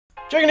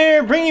Chicken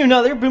here, bringing you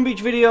another Boom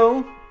Beach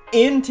video.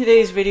 In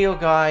today's video,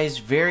 guys,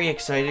 very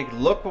excited.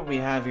 Look what we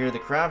have here. The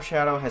crab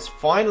shadow has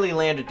finally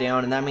landed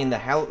down, and that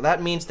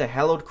means the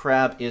hallowed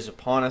crab is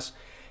upon us.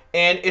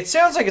 And it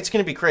sounds like it's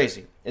going to be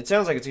crazy.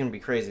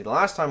 The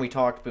last time we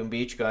talked Boom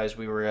Beach, guys,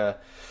 we were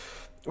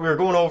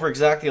going over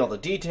exactly all the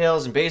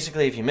details, and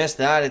basically, if you missed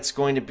that, it's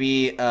going to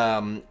be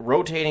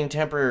rotating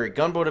temporary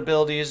gunboat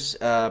abilities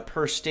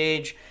per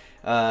stage.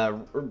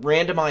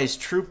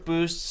 Randomized troop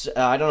boosts.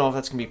 I don't know if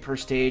that's gonna be per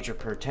stage or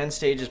per 10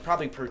 stages.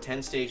 Probably per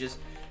 10 stages.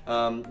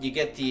 You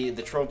get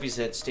the trophies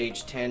at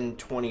stage 10,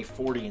 20,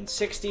 40, and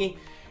 60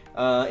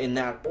 in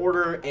that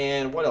order.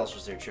 And what else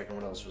was there, Chicken?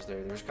 What else was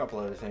there? There's a couple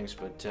other things,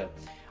 but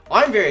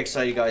I'm very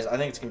excited, guys. I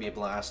think it's gonna be a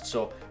blast.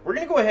 So we're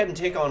gonna go ahead and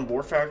take on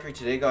War Factory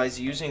today, guys,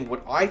 using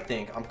what I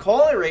think, I'm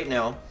calling it right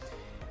now,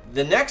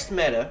 the next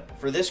meta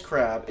for this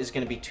crab is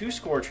gonna be 2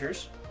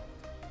 Scorchers,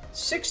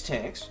 6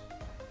 tanks,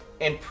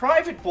 and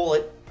Private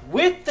Bullet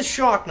with the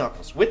Shock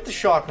Knuckles.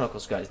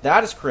 Guys.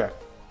 That is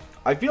correct.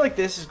 I feel like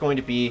this is going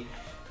to be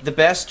the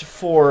best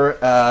for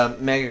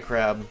Mega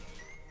Crab,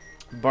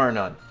 bar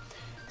none.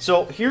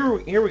 So here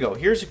we go.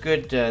 Here's a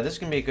good, this is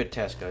going to be a good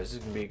test, guys. This is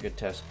going to be a good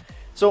test.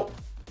 So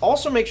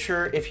also make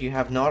sure, if you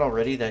have not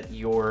already, that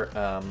your,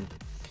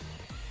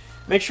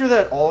 make sure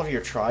that all of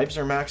your tribes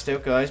are maxed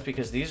out, guys,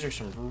 because these are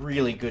some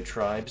really good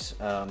tribes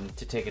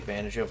to take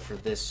advantage of for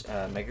this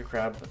Mega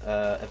Crab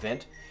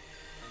event.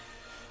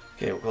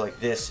 Okay, we'll go like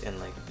this and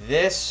like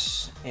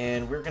this,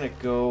 and we're gonna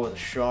go with a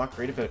shock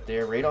right about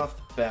there, right off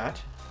the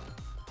bat.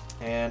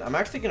 And I'm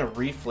actually gonna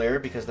re-flare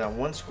because that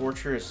one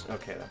Scorcher is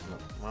okay.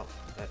 Well,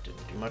 that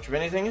didn't do much of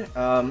anything.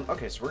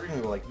 Okay, so we're gonna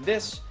go like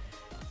this,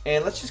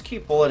 and let's just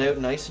keep Bullet out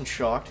nice and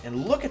shocked.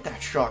 And look at that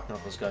Shock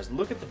Knuckles, guys.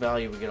 Look at the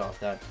value we get off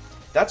that.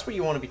 That's what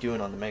you want to be doing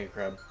on the Mega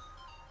Crab.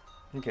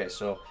 Okay,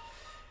 so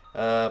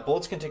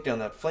Bullet's gonna take down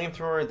that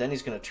flamethrower, then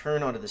he's gonna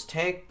turn onto this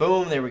tank.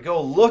 Boom, there we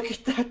go. Look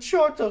at that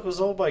Shock Knuckles,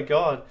 oh my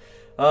god.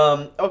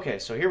 Okay,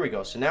 so here we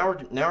go. So now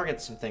we're getting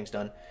some things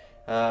done.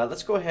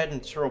 Let's go ahead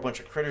and throw a bunch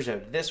of critters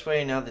out this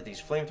way. Now that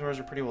these flamethrowers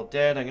are pretty well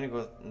dead, I'm gonna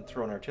go and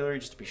throw an artillery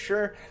just to be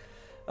sure.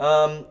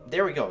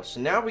 There we go. So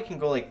now we can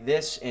go like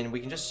this, and we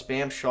can just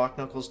spam Shock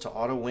Knuckles to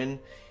auto win,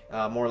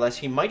 more or less.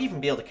 He might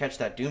even be able to catch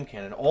that Doom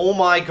Cannon. Oh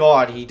my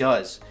god, he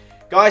does.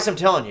 Guys, I'm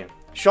telling you.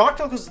 Shock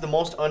Knuckles is the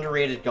most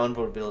underrated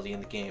gunboat ability in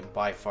the game,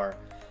 by far.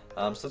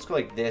 So let's go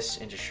like this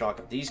and just shock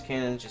up these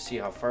cannons, just see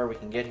how far we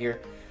can get here.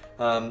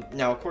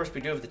 Now, of course, we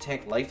do have the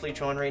tank life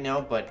leech on right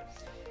now, but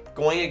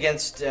going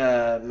against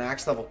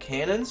max level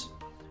cannons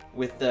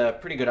with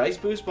pretty good ice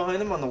boost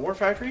behind them on the War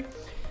Factory,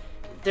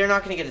 they're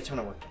not going to get a ton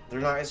of work done. They're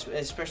not,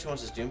 especially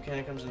once this Doom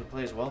Cannon comes into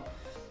play as well.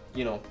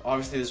 You know,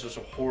 obviously this was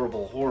a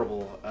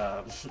horrible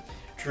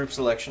troop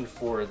selection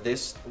for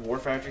this War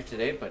Factory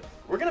today, but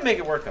we're gonna make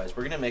it work, guys.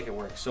 We're gonna make it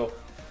work. So,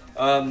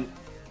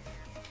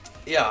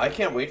 yeah, I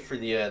can't wait for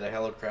the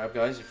Hallowed Crab,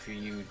 guys. If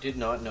you did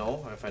not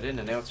know, if I didn't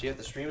announce yet,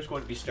 the stream is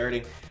going to be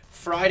starting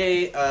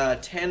Friday,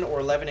 10 or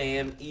 11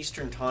 a.m.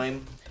 Eastern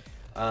time.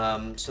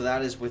 So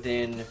that is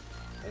within,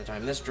 by the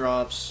time this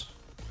drops,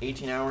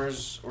 18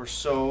 hours or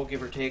so,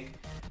 give or take.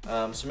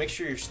 So make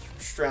sure you're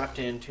strapped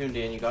in, tuned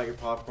in, you got your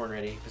popcorn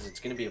ready, because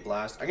it's going to be a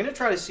blast. I'm going to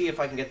try to see if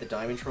I can get the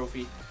diamond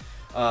trophy.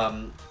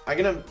 I'm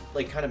going to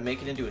like kind of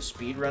make it into a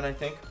speed run, I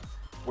think,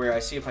 where I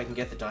see if I can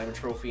get the diamond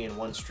trophy in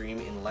one stream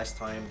in less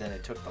time than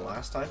it took the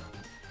last time.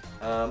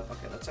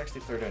 Okay, let's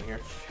actually flare down here.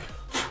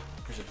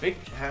 There's a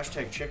big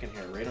hashtag chicken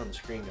here right on the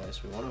screen,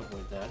 guys. We want to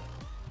avoid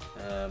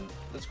that.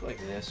 Let's go like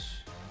this,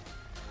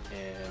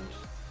 and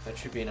that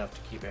should be enough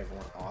to keep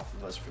everyone off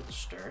of us for the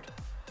start.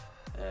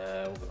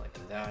 We'll go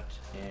like that,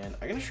 and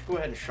I'm gonna go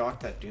ahead and shock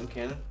that Doom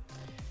Cannon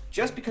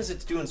just because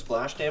it's doing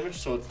splash damage,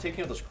 so it's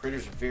taking out those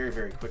critters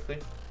very quickly.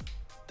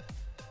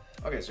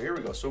 Okay, so here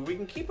we go. So we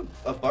can keep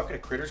a bucket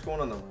of critters going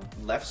on the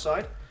left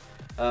side.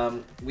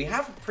 We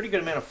have a pretty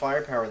good amount of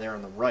firepower there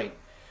on the right,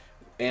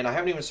 and I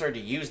haven't even started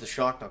to use the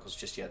Shock Knuckles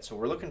just yet, so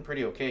we're looking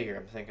pretty okay here,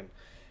 I'm thinking.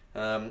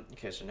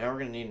 Okay, so now we're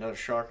gonna need another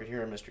shocker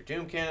here on Mr.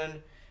 Doom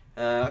Cannon.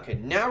 Okay,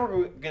 now we're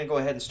going to go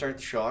ahead and start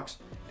the shocks.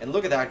 And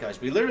look at that,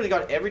 guys. We literally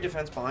got every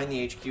defense behind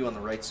the HQ on the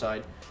right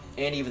side,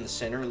 and even the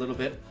center a little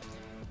bit.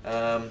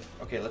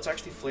 Okay, let's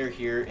actually flare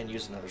here and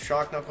use another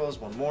Shock Knuckles.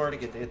 One more to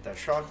get to hit that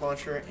shock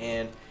launcher.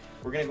 And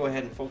we're going to go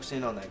ahead and focus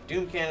in on that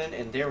Doom Cannon.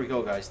 And there we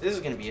go, guys. This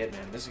is going to be it,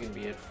 man. This is going to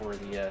be it for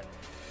the...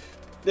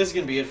 this is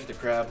going to be it for the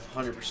crab,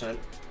 100%.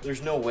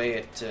 There's no way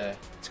it's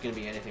going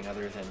to be anything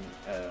other than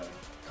a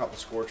couple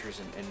Scorchers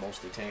and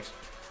mostly tanks.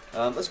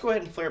 Let's go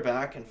ahead and flare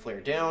back and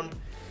flare down.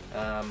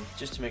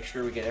 Just to make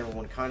sure we get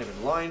everyone kind of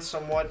in line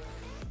somewhat.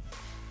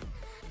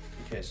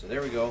 Okay, so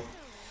there we go.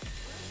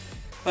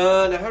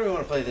 Now how do we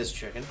want to play this,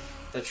 chicken?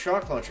 That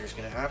shock launcher is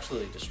going to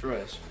absolutely destroy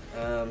us.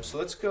 So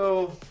let's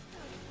go...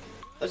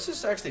 Let's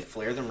just actually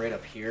flare them right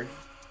up here.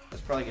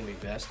 That's probably going to be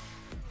best.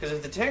 Because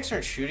if the tanks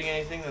aren't shooting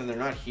anything, then they're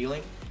not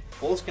healing.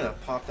 Bullet's going to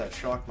pop that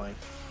shock mine.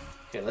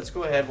 Okay, let's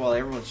go ahead while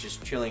everyone's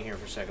just chilling here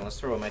for a second. Let's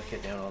throw a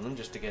medkit down on them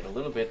just to get a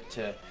little bit...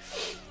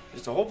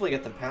 just to hopefully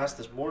get them past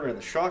this border of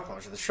the shock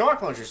launcher. The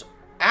shock launcher is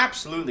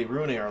absolutely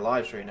ruining our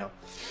lives right now.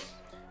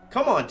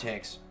 Come on,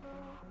 tanks.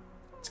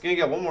 It's going to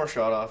get one more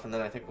shot off, and then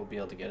I think we'll be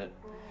able to get it.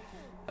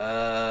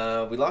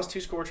 We lost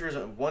 2 Scorchers,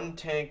 1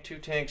 tank, 2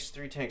 tanks,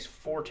 3 tanks,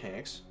 4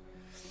 tanks.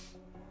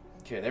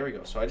 Okay, there we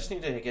go. So I just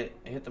need to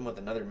hit them with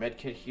another med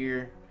kit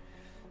here.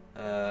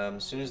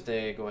 As soon as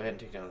they go ahead and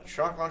take down the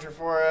shock launcher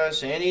for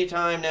us.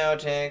 Anytime now,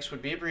 tanks,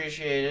 would be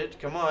appreciated.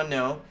 Come on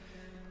now.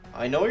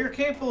 I know you're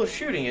capable of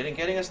shooting it and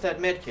getting us that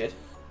med kit.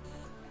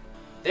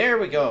 There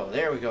we go.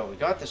 There we go. We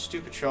got the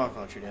stupid shock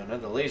launcher down. Now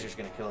the laser's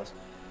going to kill us.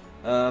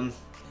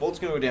 Bolt's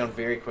going to go down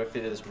very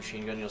quickly to this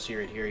machine gun. You'll see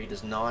right here. He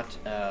does not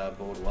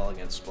bode well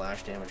against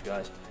splash damage,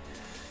 guys.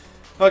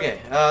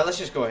 Okay, let's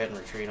just go ahead and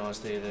retreat,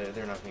 honestly.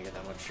 They're not going to get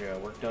that much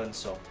work done,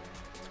 so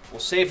we'll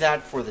save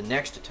that for the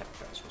next attack,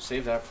 guys. We'll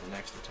save that for the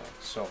next attack.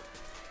 So,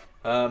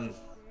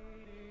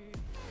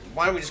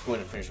 why don't we just go in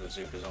and finish with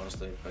Zukas,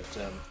 honestly. But,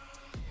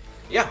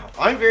 yeah,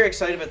 I'm very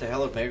excited about the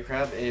Hellowed Mega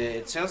Crab.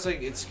 It sounds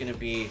like it's going to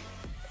be...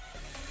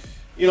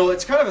 You know,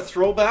 it's kind of a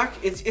throwback.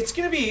 It's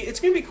gonna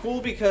be cool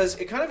because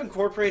it kind of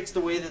incorporates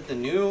the way that the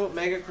new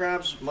Mega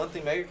Crabs,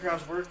 monthly Mega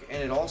Crabs work,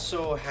 and it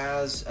also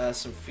has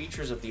some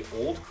features of the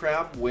old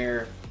crab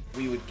where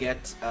we would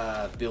get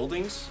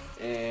buildings,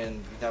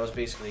 and that was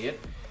basically it.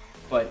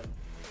 But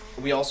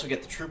we also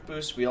get the troop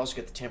boost. We also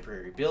get the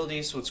temporary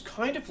abilities. So it's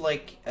kind of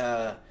like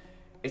the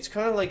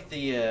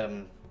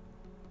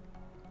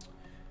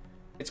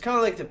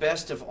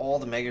best of all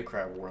the Mega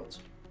Crab worlds,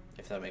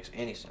 if that makes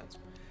any sense.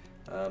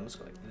 Let's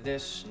go like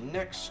this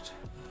next.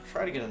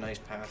 Try to get a nice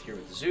path here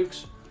with the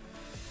Zooks.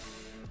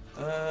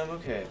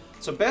 Okay.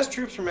 So best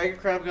troops for Mega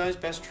Crab, guys.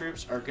 Best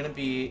troops are going to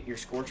be your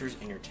Scorchers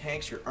and your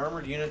tanks, your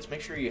armored units.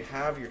 Make sure you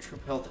have your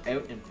troop health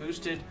out and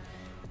boosted.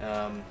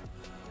 Okay,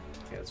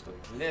 let's go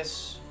like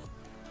this.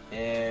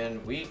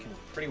 And we can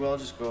pretty well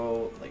just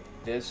go like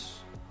this.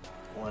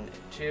 1 and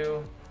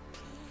 2.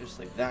 Just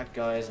like that,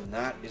 guys. And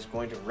that is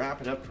going to wrap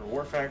it up for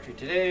War Factory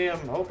today,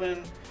 I'm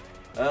hoping.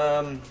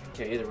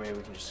 Okay, either way,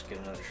 we can just get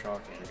another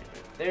shock enemy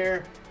right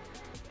there.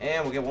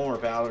 And we'll get one more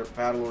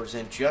battle orders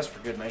in just for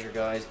good measure,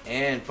 guys.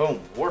 And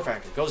boom, War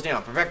Factory goes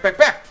down.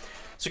 Back.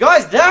 So,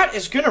 guys, that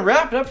is going to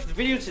wrap it up for the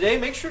video today.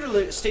 Make sure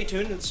to stay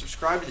tuned and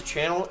subscribe to the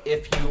channel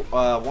if you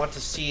want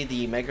to see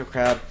the Mega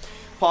Crab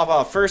pop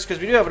off first,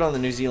 because we do have it on the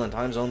New Zealand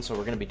time zone, so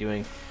we're going to be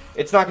doing...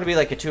 It's not going to be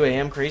like a 2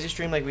 a.m. crazy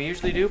stream like we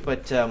usually do,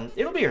 but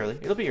it'll be early.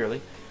 It'll be early.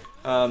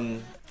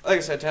 Like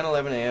I said, 10,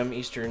 11 a.m.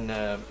 Eastern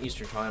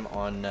time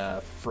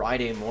on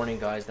Friday morning,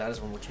 guys. That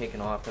is when we're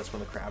taking off. That's when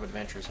the crab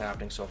adventure is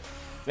happening. So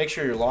make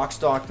sure you're locked,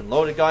 stocked, and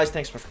loaded, guys.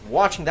 Thanks so much for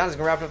watching. That is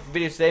going to wrap up the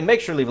video today.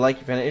 Make sure to leave a like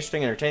if you found it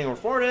interesting, entertaining, or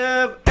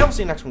informative. And we'll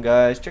see you next one,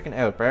 guys. Checking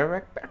out.